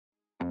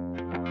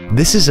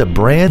This is a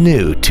brand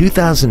new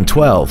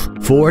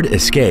 2012 Ford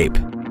Escape.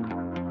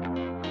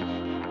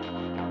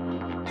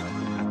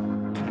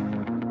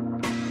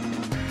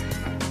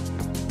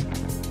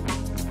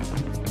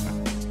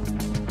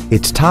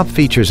 Its top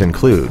features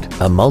include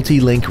a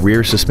multi-link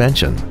rear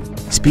suspension,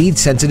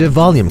 speed-sensitive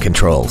volume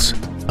controls,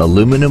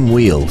 aluminum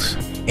wheels,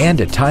 and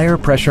a tire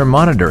pressure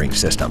monitoring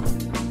system.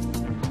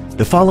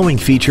 The following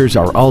features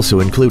are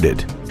also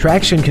included: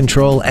 traction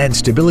control and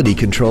stability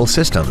control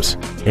systems,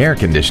 air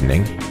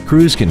conditioning,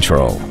 cruise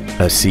control,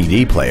 a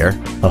CD player,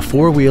 a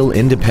four-wheel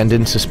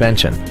independent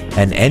suspension,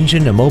 an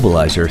engine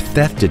immobilizer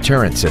theft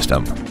deterrent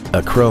system,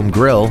 a chrome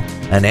grille,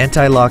 an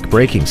anti-lock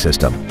braking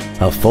system,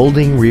 a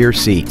folding rear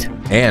seat,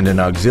 and an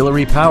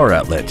auxiliary power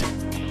outlet.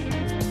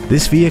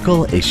 This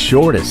vehicle is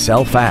sure to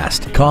sell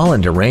fast. Call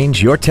and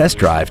arrange your test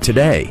drive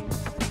today.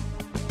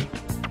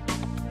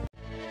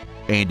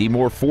 Andy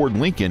Mohr Ford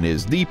Lincoln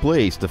is the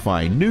place to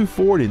find new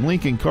Ford and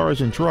Lincoln cars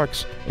and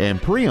trucks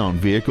and pre-owned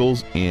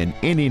vehicles in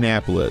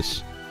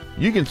Indianapolis.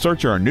 You can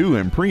search our new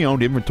and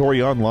pre-owned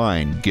inventory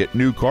online, get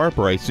new car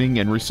pricing,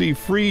 and receive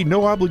free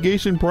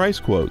no-obligation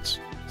price quotes.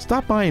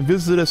 Stop by and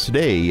visit us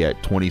today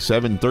at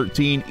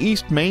 2713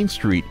 East Main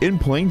Street in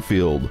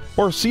Plainfield,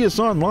 or see us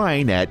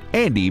online at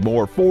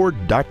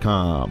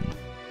andymohrford.com.